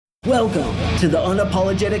Welcome to the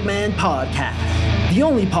Unapologetic Man Podcast, the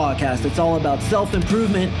only podcast that's all about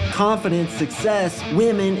self-improvement, confidence, success,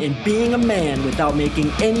 women, and being a man without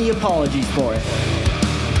making any apologies for it.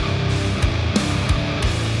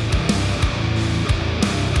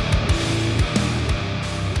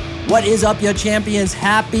 What is up, yo champions?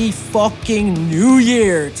 Happy fucking New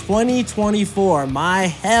Year 2024. My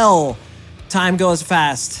hell, time goes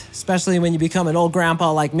fast, especially when you become an old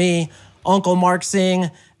grandpa like me. Uncle Mark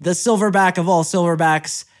Singh, the silverback of all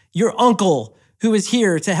silverbacks, your uncle who is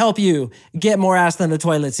here to help you get more ass than a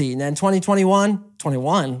toilet seat. And then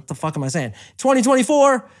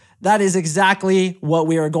 2024, that is exactly what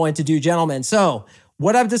we are going to do, gentlemen. So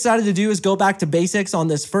what I've decided to do is go back to basics on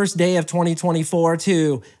this first day of 2024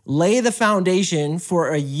 to lay the foundation for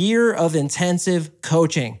a year of intensive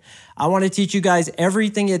coaching. I want to teach you guys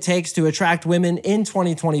everything it takes to attract women in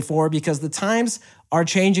 2024 because the times are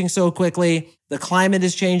changing so quickly. The climate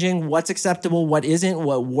is changing. What's acceptable, what isn't,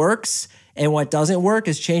 what works, and what doesn't work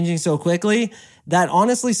is changing so quickly that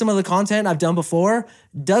honestly, some of the content I've done before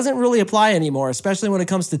doesn't really apply anymore, especially when it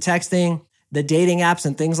comes to texting, the dating apps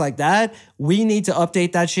and things like that. We need to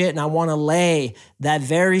update that shit, and I want to lay that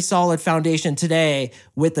very solid foundation today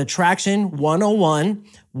with Attraction 101,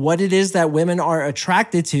 what it is that women are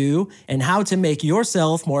attracted to, and how to make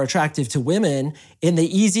yourself more attractive to women in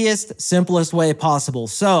the easiest, simplest way possible.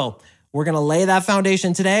 So we're going to lay that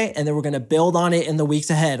foundation today, and then we're going to build on it in the weeks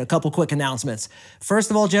ahead. A couple quick announcements.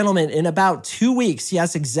 First of all, gentlemen, in about 2 weeks,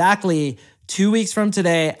 yes, exactly 2 weeks from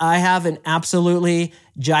today, I have an absolutely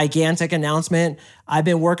gigantic announcement. I've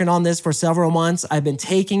been working on this for several months. I've been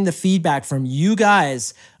taking the feedback from you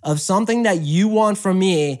guys of something that you want from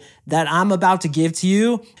me that I'm about to give to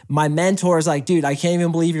you. My mentor is like, dude, I can't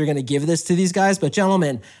even believe you're going to give this to these guys. But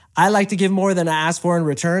gentlemen, I like to give more than I ask for in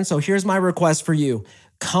return. So here's my request for you.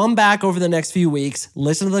 Come back over the next few weeks,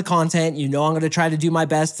 listen to the content. You know I'm going to try to do my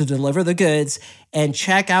best to deliver the goods, and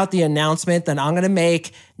check out the announcement that I'm going to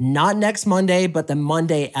make, not next Monday, but the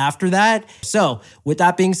Monday after that. So with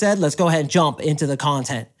that being said, let's go ahead and jump into the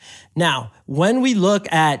content. Now, when we look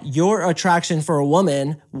at your attraction for a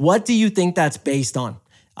woman, what do you think that's based on?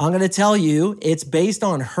 I'm going to tell you it's based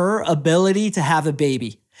on her ability to have a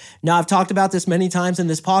baby. Now, I've talked about this many times in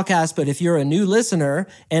this podcast, but if you're a new listener,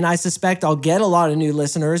 and I suspect I'll get a lot of new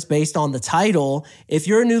listeners based on the title, if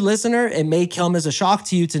you're a new listener, it may come as a shock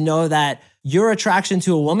to you to know that your attraction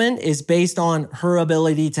to a woman is based on her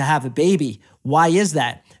ability to have a baby. Why is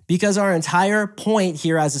that? Because our entire point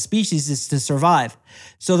here as a species is to survive.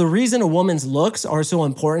 So the reason a woman's looks are so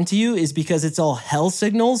important to you is because it's all health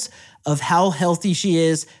signals of how healthy she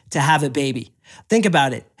is to have a baby. Think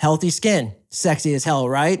about it. Healthy skin, sexy as hell,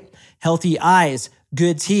 right? Healthy eyes,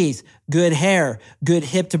 good teeth, good hair, good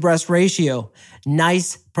hip to breast ratio,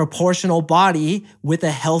 nice proportional body with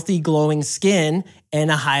a healthy glowing skin and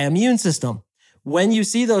a high immune system. When you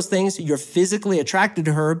see those things, you're physically attracted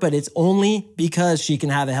to her, but it's only because she can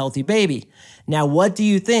have a healthy baby. Now, what do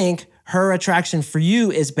you think her attraction for you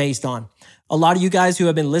is based on? A lot of you guys who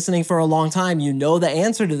have been listening for a long time, you know the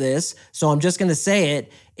answer to this, so I'm just going to say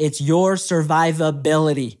it. It's your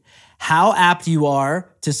survivability. How apt you are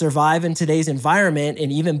to survive in today's environment,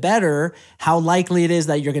 and even better, how likely it is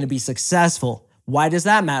that you're going to be successful. Why does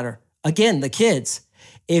that matter? Again, the kids.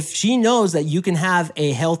 If she knows that you can have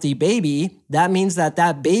a healthy baby, that means that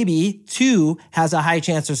that baby too has a high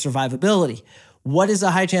chance of survivability. What is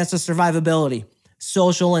a high chance of survivability?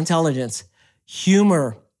 Social intelligence,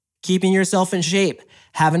 humor, keeping yourself in shape,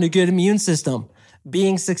 having a good immune system,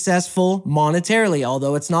 being successful monetarily,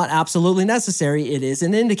 although it's not absolutely necessary, it is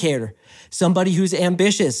an indicator. Somebody who's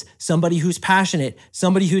ambitious, somebody who's passionate,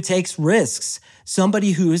 somebody who takes risks,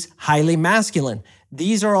 somebody who's highly masculine.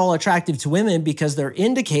 These are all attractive to women because they're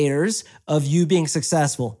indicators of you being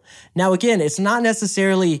successful. Now, again, it's not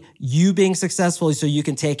necessarily you being successful so you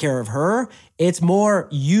can take care of her. It's more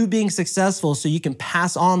you being successful so you can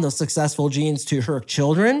pass on those successful genes to her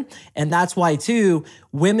children. And that's why, too,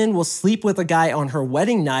 women will sleep with a guy on her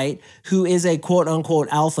wedding night who is a quote unquote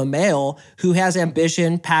alpha male, who has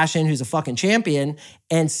ambition, passion, who's a fucking champion,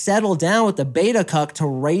 and settle down with the beta cuck to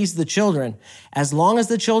raise the children. As long as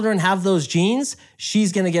the children have those genes,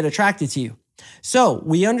 she's going to get attracted to you. So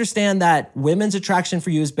we understand that women's attraction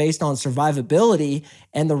for you is based on survivability.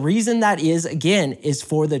 And the reason that is, again, is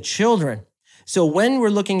for the children. So when we're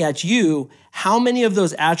looking at you, how many of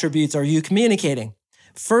those attributes are you communicating?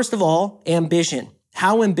 First of all, ambition.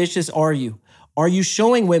 How ambitious are you? Are you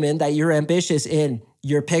showing women that you're ambitious in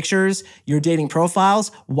your pictures, your dating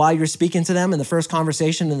profiles, while you're speaking to them in the first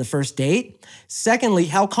conversation, in the first date? Secondly,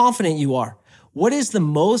 how confident you are. What is the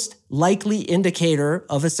most likely indicator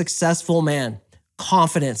of a successful man?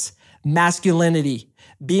 confidence, masculinity,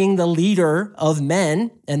 being the leader of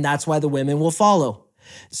men, and that's why the women will follow.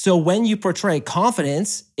 So when you portray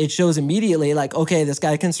confidence, it shows immediately like, okay, this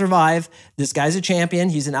guy can survive. This guy's a champion.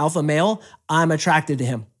 He's an alpha male. I'm attracted to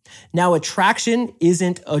him. Now, attraction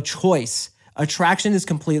isn't a choice. Attraction is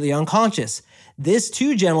completely unconscious. This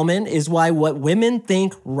too, gentlemen, is why what women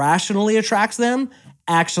think rationally attracts them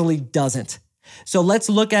actually doesn't. So let's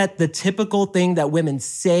look at the typical thing that women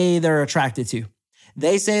say they're attracted to.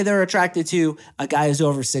 They say they're attracted to a guy who's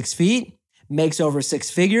over 6 feet, makes over 6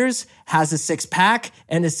 figures, has a 6-pack,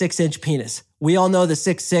 and a 6-inch penis. We all know the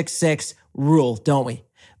 666 rule, don't we?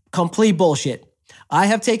 Complete bullshit. I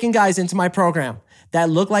have taken guys into my program that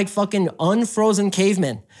look like fucking unfrozen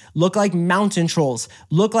cavemen, look like mountain trolls,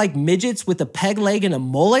 look like midgets with a peg leg and a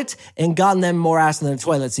mullet, and gotten them more ass than a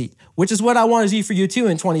toilet seat, which is what I want to do for you too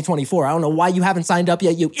in 2024. I don't know why you haven't signed up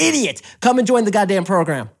yet, you idiot. Come and join the goddamn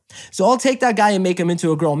program. So I'll take that guy and make him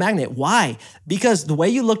into a girl magnet. Why? Because the way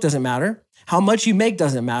you look doesn't matter. How much you make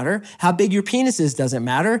doesn't matter. How big your penis is doesn't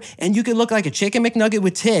matter. And you could look like a chicken McNugget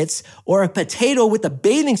with tits or a potato with a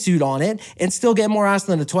bathing suit on it and still get more ass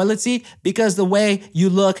than a toilet seat because the way you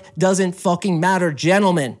look doesn't fucking matter,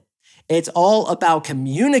 gentlemen. It's all about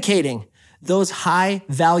communicating those high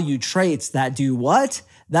value traits that do what?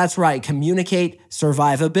 That's right, communicate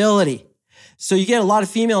survivability. So you get a lot of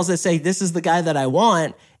females that say, this is the guy that I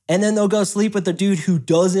want, and then they'll go sleep with the dude who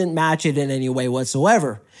doesn't match it in any way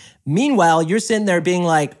whatsoever. Meanwhile, you're sitting there being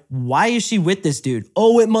like, why is she with this dude?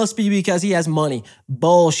 Oh, it must be because he has money.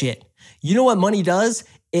 Bullshit. You know what money does?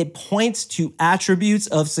 It points to attributes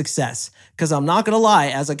of success. Because I'm not going to lie,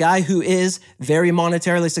 as a guy who is very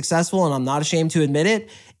monetarily successful, and I'm not ashamed to admit it,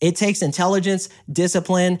 it takes intelligence,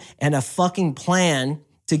 discipline, and a fucking plan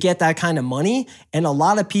to get that kind of money. And a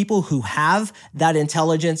lot of people who have that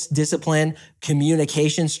intelligence, discipline,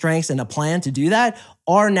 communication strengths, and a plan to do that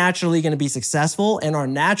are naturally going to be successful and are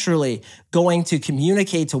naturally going to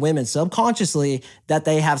communicate to women subconsciously that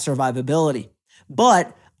they have survivability.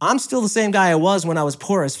 But I'm still the same guy I was when I was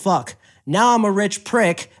poor as fuck. Now I'm a rich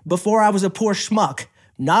prick. Before I was a poor schmuck.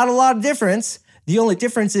 Not a lot of difference. The only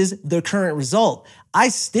difference is the current result. I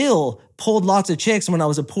still pulled lots of chicks when I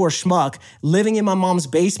was a poor schmuck, living in my mom's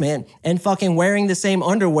basement and fucking wearing the same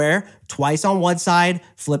underwear twice on one side,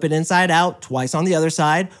 flip it inside out, twice on the other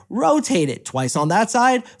side, rotate it twice on that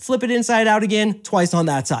side, flip it inside out again, twice on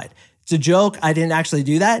that side. It's a joke. I didn't actually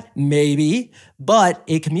do that. Maybe. But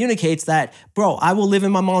it communicates that, bro, I will live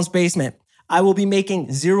in my mom's basement. I will be making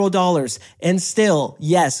 $0 and still,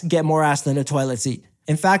 yes, get more ass than a toilet seat.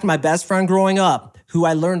 In fact, my best friend growing up, who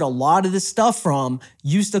I learned a lot of this stuff from,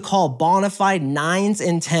 used to call bona fide 9s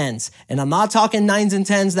and 10s. And I'm not talking 9s and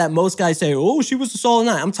 10s that most guys say, oh, she was a solid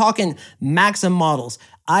 9. I'm talking Maxim models,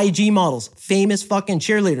 IG models, famous fucking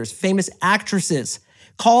cheerleaders, famous actresses.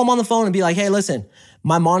 Call them on the phone and be like, hey, listen,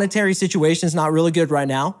 my monetary situation is not really good right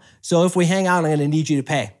now. So if we hang out, I'm going to need you to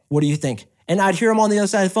pay. What do you think? And I'd hear him on the other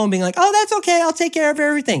side of the phone being like, oh, that's okay. I'll take care of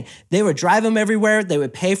everything. They would drive him everywhere. They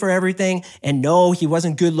would pay for everything. And no, he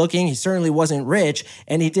wasn't good looking. He certainly wasn't rich.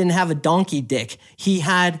 And he didn't have a donkey dick. He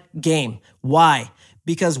had game. Why?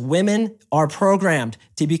 Because women are programmed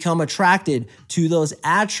to become attracted to those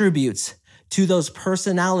attributes, to those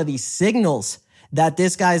personality signals that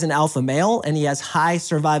this guy's an alpha male and he has high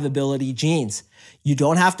survivability genes. You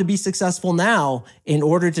don't have to be successful now in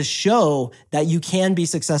order to show that you can be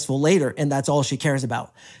successful later, and that's all she cares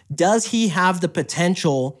about. Does he have the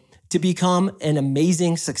potential to become an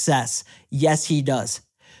amazing success? Yes, he does.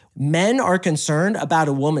 Men are concerned about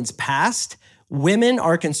a woman's past. Women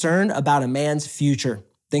are concerned about a man's future.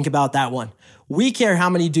 Think about that one. We care how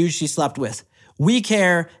many dudes she slept with. We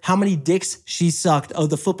care how many dicks she sucked of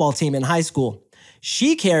the football team in high school.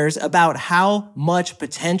 She cares about how much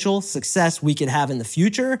potential success we could have in the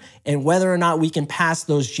future and whether or not we can pass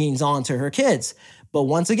those genes on to her kids. But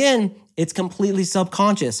once again, it's completely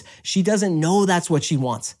subconscious. She doesn't know that's what she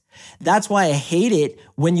wants. That's why I hate it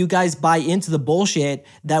when you guys buy into the bullshit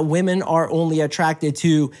that women are only attracted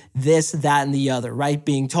to this, that, and the other, right?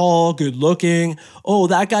 Being tall, good looking. Oh,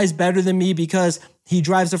 that guy's better than me because he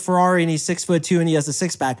drives a Ferrari and he's 6'2" and he has a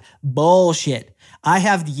 6-pack. Bullshit. I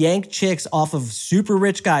have yanked chicks off of super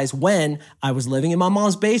rich guys when I was living in my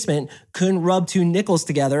mom's basement, couldn't rub 2 nickels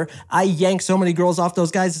together. I yanked so many girls off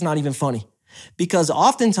those guys, it's not even funny. Because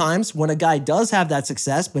oftentimes when a guy does have that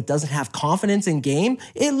success but doesn't have confidence in game,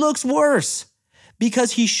 it looks worse.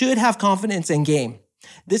 Because he should have confidence in game.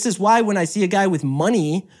 This is why when I see a guy with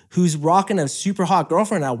money who's rocking a super hot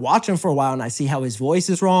girlfriend, I watch him for a while and I see how his voice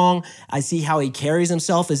is wrong. I see how he carries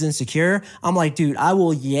himself as insecure. I'm like, dude, I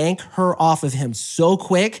will yank her off of him so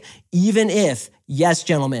quick, even if, yes,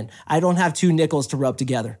 gentlemen, I don't have two nickels to rub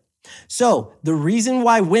together. So the reason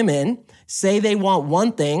why women say they want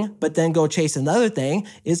one thing, but then go chase another thing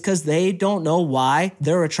is because they don't know why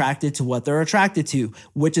they're attracted to what they're attracted to,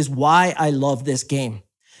 which is why I love this game.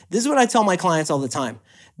 This is what I tell my clients all the time.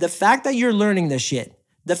 The fact that you're learning this shit,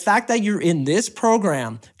 the fact that you're in this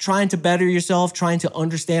program, trying to better yourself, trying to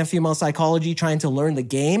understand female psychology, trying to learn the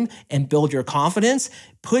game and build your confidence,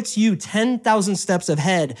 puts you 10,000 steps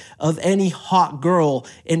ahead of any hot girl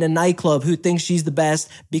in a nightclub who thinks she's the best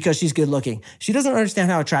because she's good looking. She doesn't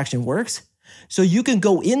understand how attraction works. So you can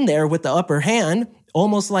go in there with the upper hand,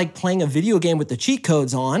 almost like playing a video game with the cheat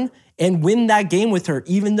codes on, and win that game with her,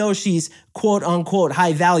 even though she's quote unquote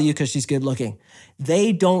high value because she's good looking.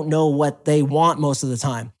 They don't know what they want most of the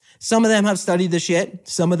time. Some of them have studied the shit.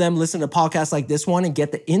 Some of them listen to podcasts like this one and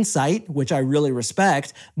get the insight, which I really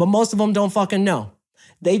respect, but most of them don't fucking know.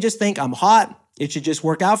 They just think I'm hot. It should just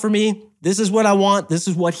work out for me. This is what I want. This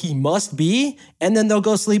is what he must be. And then they'll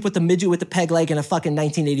go sleep with the midget with the peg leg and a fucking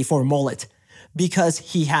 1984 mullet because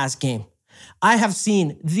he has game. I have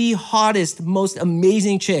seen the hottest, most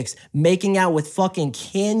amazing chicks making out with fucking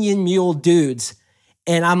canyon mule dudes.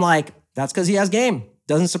 And I'm like, that's because he has game.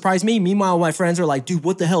 Doesn't surprise me. Meanwhile, my friends are like, dude,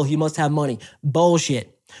 what the hell? He must have money.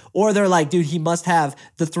 Bullshit. Or they're like, dude, he must have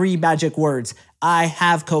the 3 magic words. I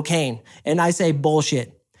have cocaine. And I say,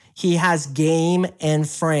 bullshit. He has game and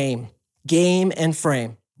frame. Game and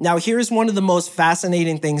frame. Now, here's one of the most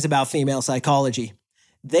fascinating things about female psychology.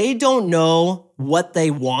 They don't know what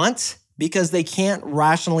they want because they can't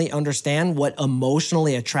rationally understand what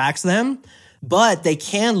emotionally attracts them, but they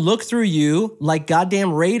can look through you like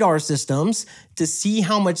goddamn radar systems to see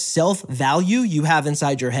how much self-value you have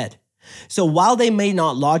inside your head. So while they may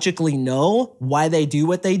not logically know why they do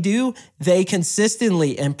what they do, they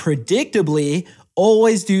consistently and predictably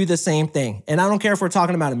always do the same thing. And I don't care if we're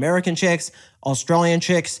talking about American chicks, Australian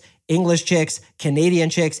chicks, English chicks,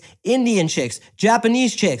 Canadian chicks, Indian chicks,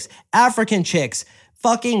 Japanese chicks, African chicks,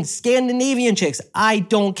 fucking Scandinavian chicks. I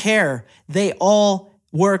don't care. They all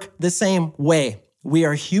work the same way. We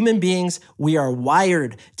are human beings. We are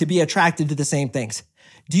wired to be attracted to the same things.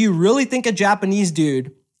 Do you really think a Japanese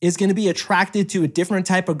dude is going to be attracted to a different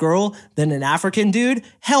type of girl than an African dude?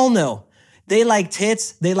 Hell no. They like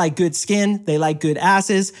tits. They like good skin. They like good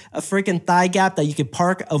asses, a freaking thigh gap that you could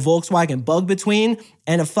park a Volkswagen Bug between,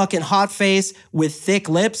 and a fucking hot face with thick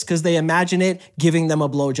lips because they imagine it giving them a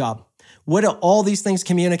blowjob. What do all these things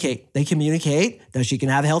communicate? They communicate that she can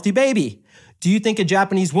have a healthy baby. Do you think a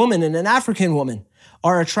Japanese woman and an African woman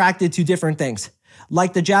are attracted to different things?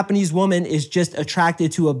 Like the Japanese woman is just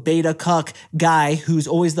attracted to a beta cuck guy who's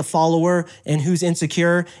always the follower and who's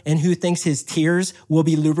insecure and who thinks his tears will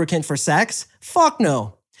be lubricant for sex? Fuck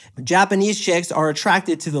no. Japanese chicks are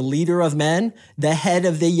attracted to the leader of men, the head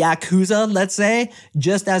of the Yakuza, let's say,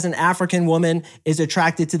 just as an African woman is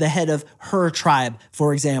attracted to the head of her tribe,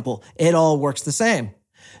 for example. It all works the same.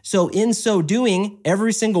 So in so doing,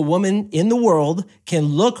 every single woman in the world can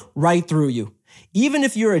look right through you. Even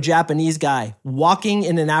if you're a Japanese guy walking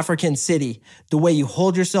in an African city, the way you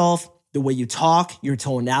hold yourself, the way you talk, your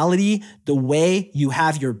tonality, the way you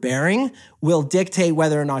have your bearing will dictate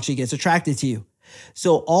whether or not she gets attracted to you.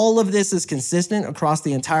 So all of this is consistent across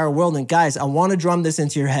the entire world. And guys, I want to drum this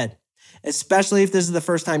into your head, especially if this is the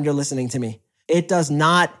first time you're listening to me. It does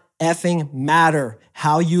not effing matter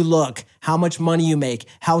how you look, how much money you make,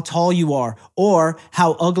 how tall you are, or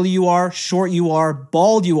how ugly you are, short you are,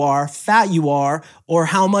 bald you are, fat you are, or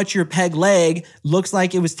how much your peg leg looks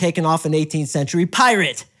like it was taken off an 18th century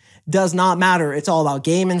pirate. Does not matter. It's all about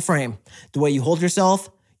game and frame. The way you hold yourself,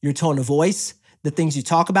 your tone of voice, the things you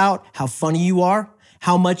talk about, how funny you are,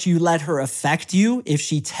 how much you let her affect you if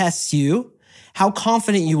she tests you, how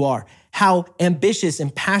confident you are, how ambitious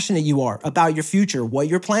and passionate you are about your future, what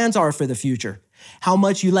your plans are for the future, how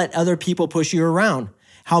much you let other people push you around,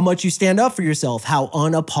 how much you stand up for yourself, how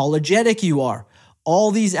unapologetic you are. All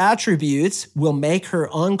these attributes will make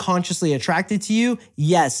her unconsciously attracted to you,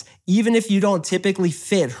 yes, even if you don't typically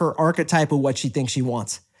fit her archetype of what she thinks she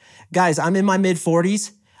wants. Guys, I'm in my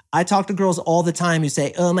mid-40s. I talk to girls all the time who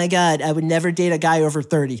say, oh my God, I would never date a guy over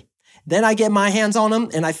 30. Then I get my hands on them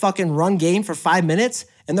and I fucking run game for 5 minutes.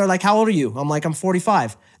 And they're like, how old are you? I'm like, I'm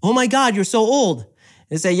 45. Oh my God, you're so old.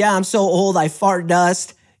 They say, yeah, I'm so old. I fart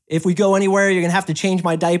dust. If we go anywhere, you're gonna have to change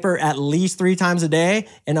my diaper at least 3 times a day.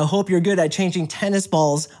 And I hope you're good at changing tennis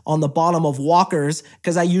balls on the bottom of walkers,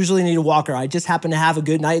 because I usually need a walker. I just happen to have a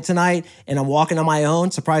good night tonight and I'm walking on my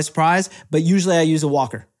own, surprise, surprise, but usually I use a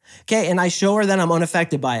walker. Okay, and I show her that I'm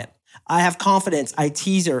unaffected by it. I have confidence. I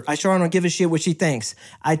tease her. I show her I don't give a shit what she thinks.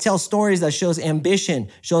 I tell stories that shows ambition,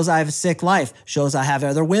 shows I have a sick life, shows I have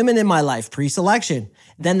other women in my life, pre-selection.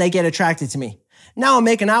 Then they get attracted to me. Now I'm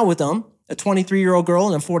making out with them, a 23-year-old girl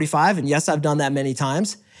and I'm 45. And yes, I've done that many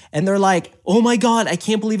times. And they're like, oh my God, I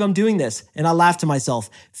can't believe I'm doing this. And I laugh to myself.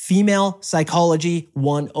 Female psychology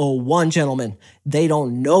 101, gentlemen. They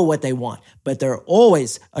don't know what they want, but they're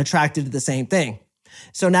always attracted to the same thing.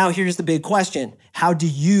 So now here's the big question. How do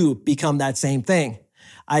you become that same thing?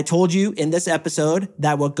 I told you in this episode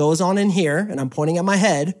that what goes on in here, and I'm pointing at my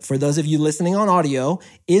head for those of you listening on audio,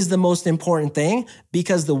 is the most important thing,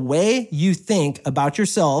 because the way you think about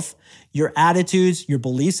yourself, your attitudes, your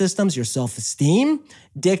belief systems, your self-esteem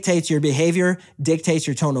dictates your behavior, dictates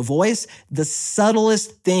your tone of voice. The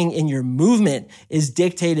subtlest thing in your movement is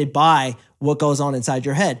dictated by what goes on inside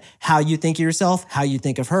your head, how you think of yourself, how you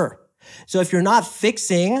think of her. So if you're not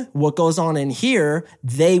fixing what goes on in here,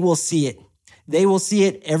 they will see it. They will see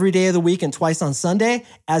it every day of the week and twice on Sunday,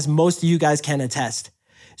 as most of you guys can attest.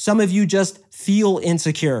 Some of you just feel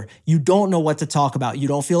insecure. You don't know what to talk about. You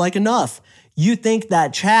don't feel like enough. You think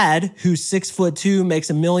that Chad, who's 6'2", makes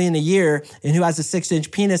 $1 million a year, and who has a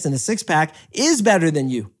 6-inch penis and a six-pack, is better than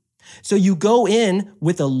you. So you go in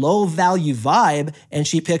with a low value vibe, and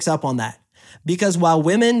she picks up on that. Because while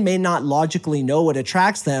women may not logically know what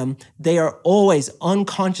attracts them, they are always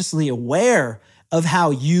unconsciously aware of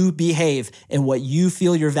how you behave and what you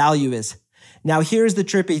feel your value is. Now, here's the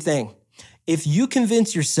trippy thing. If you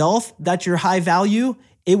convince yourself that you're high value,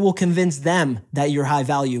 it will convince them that you're high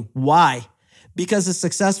value. Why? Because a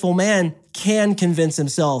successful man can convince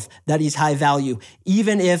himself that he's high value,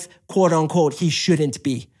 even if, quote unquote, he shouldn't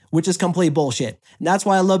be, which is complete bullshit. And that's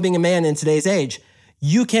why I love being a man in today's age.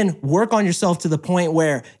 You can work on yourself to the point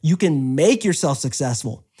where you can make yourself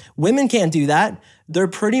successful. Women can't do that. They're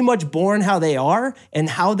pretty much born how they are, and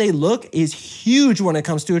how they look is huge when it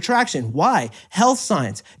comes to attraction. Why? Health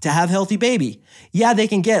signs, to have healthy baby. Yeah, they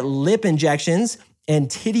can get lip injections and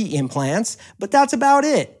titty implants, but that's about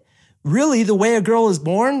it. Really, the way a girl is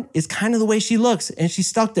born is kind of the way she looks, and she's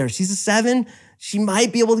stuck there. She's a 7. She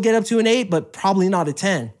might be able to get up to an 8, but probably not a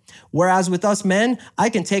 10. Whereas with us men, I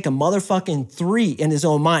can take a motherfucking 3 in his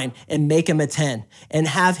own mind and make him a 10 and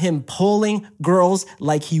have him pulling girls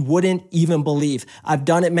like he wouldn't even believe. I've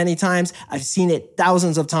done it many times. I've seen it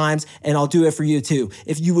thousands of times, and I'll do it for you too,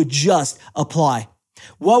 if you would just apply.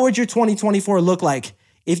 What would your 2024 look like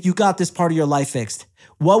if you got this part of your life fixed?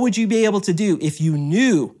 What would you be able to do if you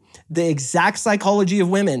knew the exact psychology of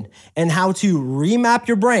women and how to remap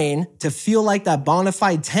your brain to feel like that bona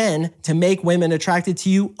fide 10 to make women attracted to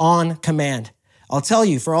you on command? I'll tell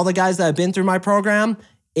you, for all the guys that have been through my program,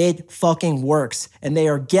 it fucking works. And they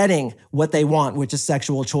are getting what they want, which is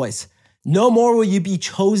sexual choice. No more will you be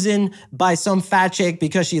chosen by some fat chick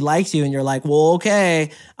because she likes you and you're like, well,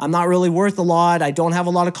 okay, I'm not really worth a lot. I don't have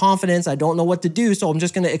a lot of confidence. I don't know what to do. So I'm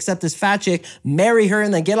just going to accept this fat chick, marry her,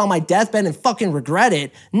 and then get on my deathbed and fucking regret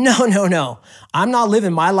it. No. I'm not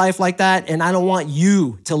living my life like that. And I don't want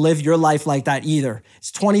you to live your life like that either.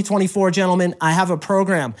 It's 2024, gentlemen. I have a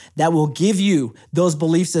program that will give you those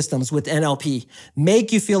belief systems with NLP,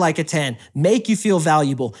 make you feel like a 10, make you feel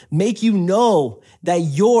valuable, make you know that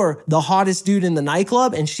you're the hottest dude in the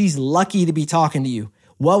nightclub and she's lucky to be talking to you.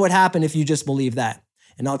 What would happen if you just believe that?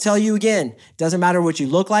 And I'll tell you again, doesn't matter what you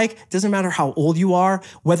look like, doesn't matter how old you are,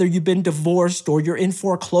 whether you've been divorced or you're in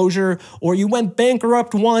foreclosure or you went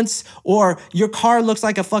bankrupt once or your car looks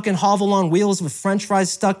like a fucking hovel on wheels with french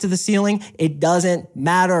fries stuck to the ceiling. It doesn't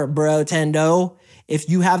matter, bro, Tendo. If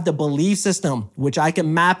you have the belief system, which I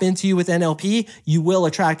can map into you with NLP, you will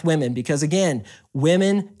attract women because, again,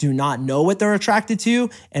 women do not know what they're attracted to,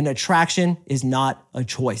 and attraction is not a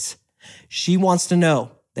choice. She wants to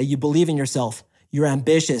know that you believe in yourself, you're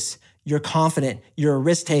ambitious, you're confident, you're a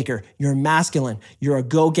risk taker, you're masculine, you're a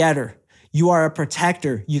go-getter. You are a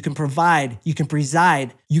protector. You can provide, you can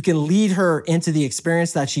preside, you can lead her into the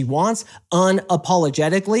experience that she wants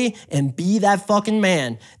unapologetically and be that fucking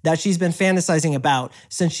man that she's been fantasizing about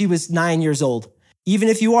since she was 9 years old. Even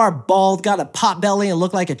if you are bald, got a pot belly, and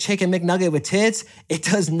look like a chicken McNugget with tits, it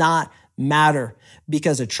does not matter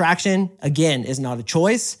because attraction, again, is not a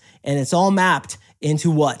choice and it's all mapped into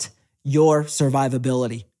what? Your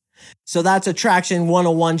survivability. So that's Attraction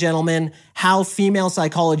 101, gentlemen, how female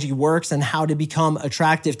psychology works and how to become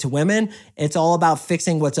attractive to women. It's all about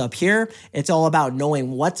fixing what's up here. It's all about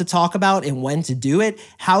knowing what to talk about and when to do it,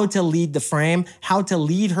 how to lead the frame, how to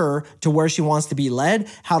lead her to where she wants to be led,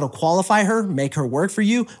 how to qualify her, make her work for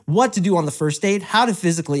you, what to do on the first date, how to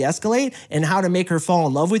physically escalate, and how to make her fall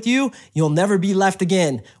in love with you. You'll never be left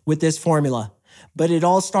again with this formula. But it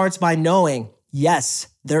all starts by knowing, yes,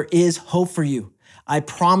 there is hope for you. I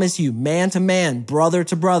promise you, man to man, brother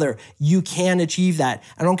to brother, you can achieve that.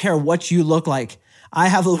 I don't care what you look like. I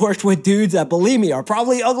have worked with dudes that, believe me, are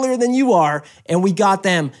probably uglier than you are, and we got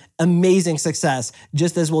them amazing success,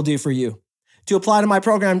 just as we'll do for you. To apply to my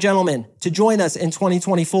program, gentlemen, to join us in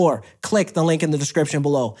 2024, click the link in the description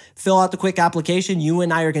below. Fill out the quick application. You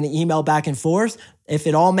and I are going to email back and forth. If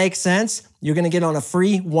it all makes sense, you're going to get on a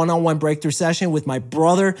free one-on-one breakthrough session with my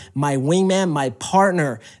brother, my wingman, my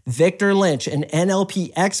partner, Victor Lynch, an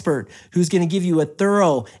NLP expert who's going to give you a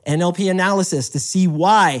thorough NLP analysis to see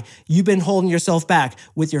why you've been holding yourself back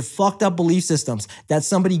with your fucked up belief systems that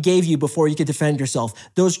somebody gave you before you could defend yourself,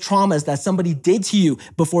 those traumas that somebody did to you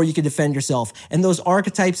before you could defend yourself, and those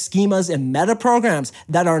archetypes, schemas, and meta programs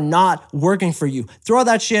that are not working for you. Throw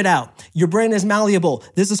that shit out. Your brain is malleable.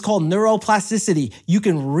 This is called neuroplasticity. You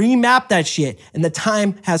can remap that shit, and the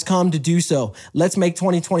time has come to do so. Let's make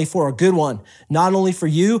 2024 a good one, not only for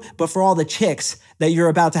you, but for all the chicks that you're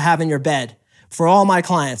about to have in your bed. For all my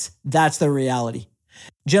clients, that's the reality.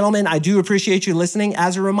 Gentlemen, I do appreciate you listening.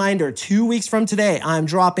 As a reminder, 2 weeks from today, I'm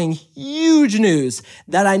dropping huge news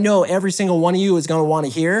that I know every single one of you is going to want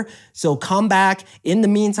to hear. So come back. In the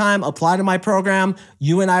meantime, apply to my program.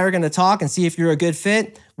 You and I are going to talk and see if you're a good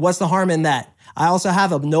fit. What's the harm in that? I also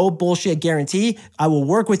have a no bullshit guarantee. I will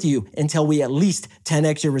work with you until we at least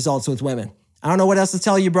 10x your results with women. I don't know what else to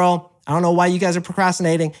tell you, bro. I don't know why you guys are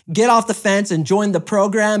procrastinating. Get off the fence and join the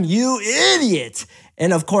program, you idiot.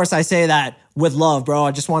 And of course, I say that with love, bro.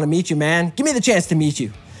 I just want to meet you, man. Give me the chance to meet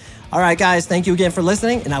you. All right, guys, thank you again for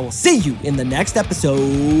listening, and I will see you in the next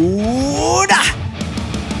episode.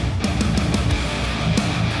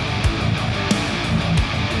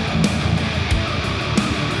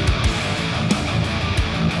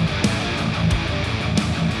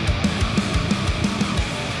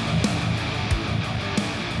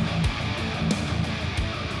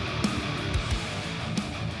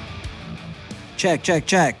 Check, check,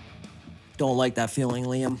 check. Don't like that feeling,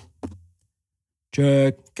 Liam.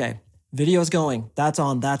 Check. Okay. Video's going. That's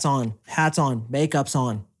on. That's on. Hat's on. Makeup's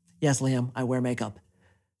on. Yes, Liam, I wear makeup.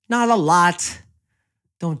 Not a lot.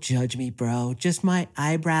 Don't judge me, bro. Just my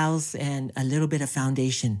eyebrows and a little bit of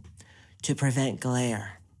foundation to prevent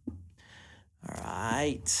glare. All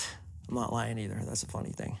right. I'm not lying either. That's a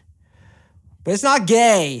funny thing. But it's not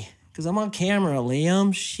gay because I'm on camera,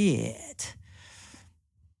 Liam. Shit.